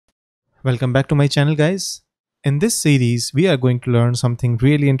Welcome back to my channel, guys. In this series, we are going to learn something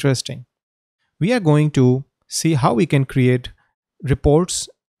really interesting. We are going to see how we can create reports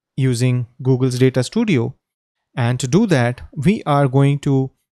using Google's Data Studio. And to do that, we are going to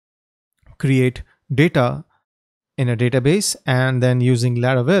create data in a database, and then using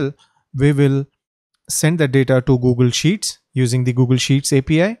Laravel, we will send the data to Google Sheets using the Google Sheets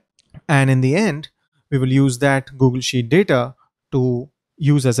API. And in the end, we will use that Google Sheet data to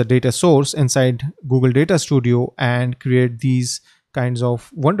use as a data source inside Google Data Studio and create these kinds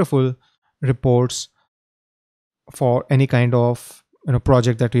of wonderful reports for any kind of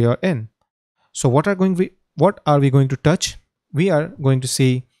project that we are in. So what are we going to touch? We are going to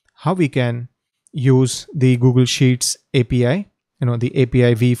see how we can use the Google Sheets API, the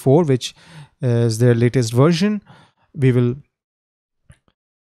API v4, which is their latest version. We will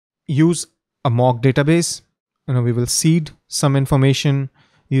use a mock database. We will seed some information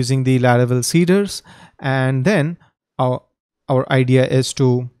using the Laravel seeders, and then our idea is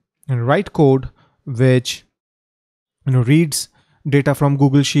to write code which reads data from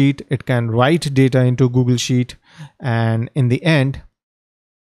Google Sheet. It can write data into Google Sheet, and in the end,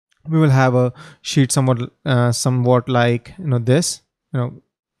 we will have a sheet somewhat like this.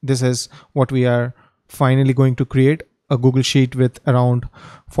 This is what we are finally going to create, a Google Sheet with around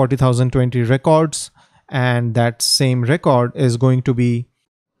 40,020 records, and that same record is going to be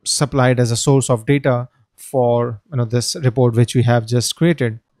supplied as a source of data for this report which we have just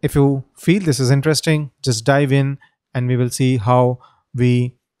created. If you feel this is interesting, just dive in and we will see how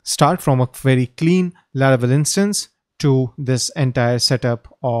we start from a very clean Laravel instance to this entire setup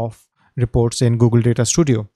of reports in Google Data Studio.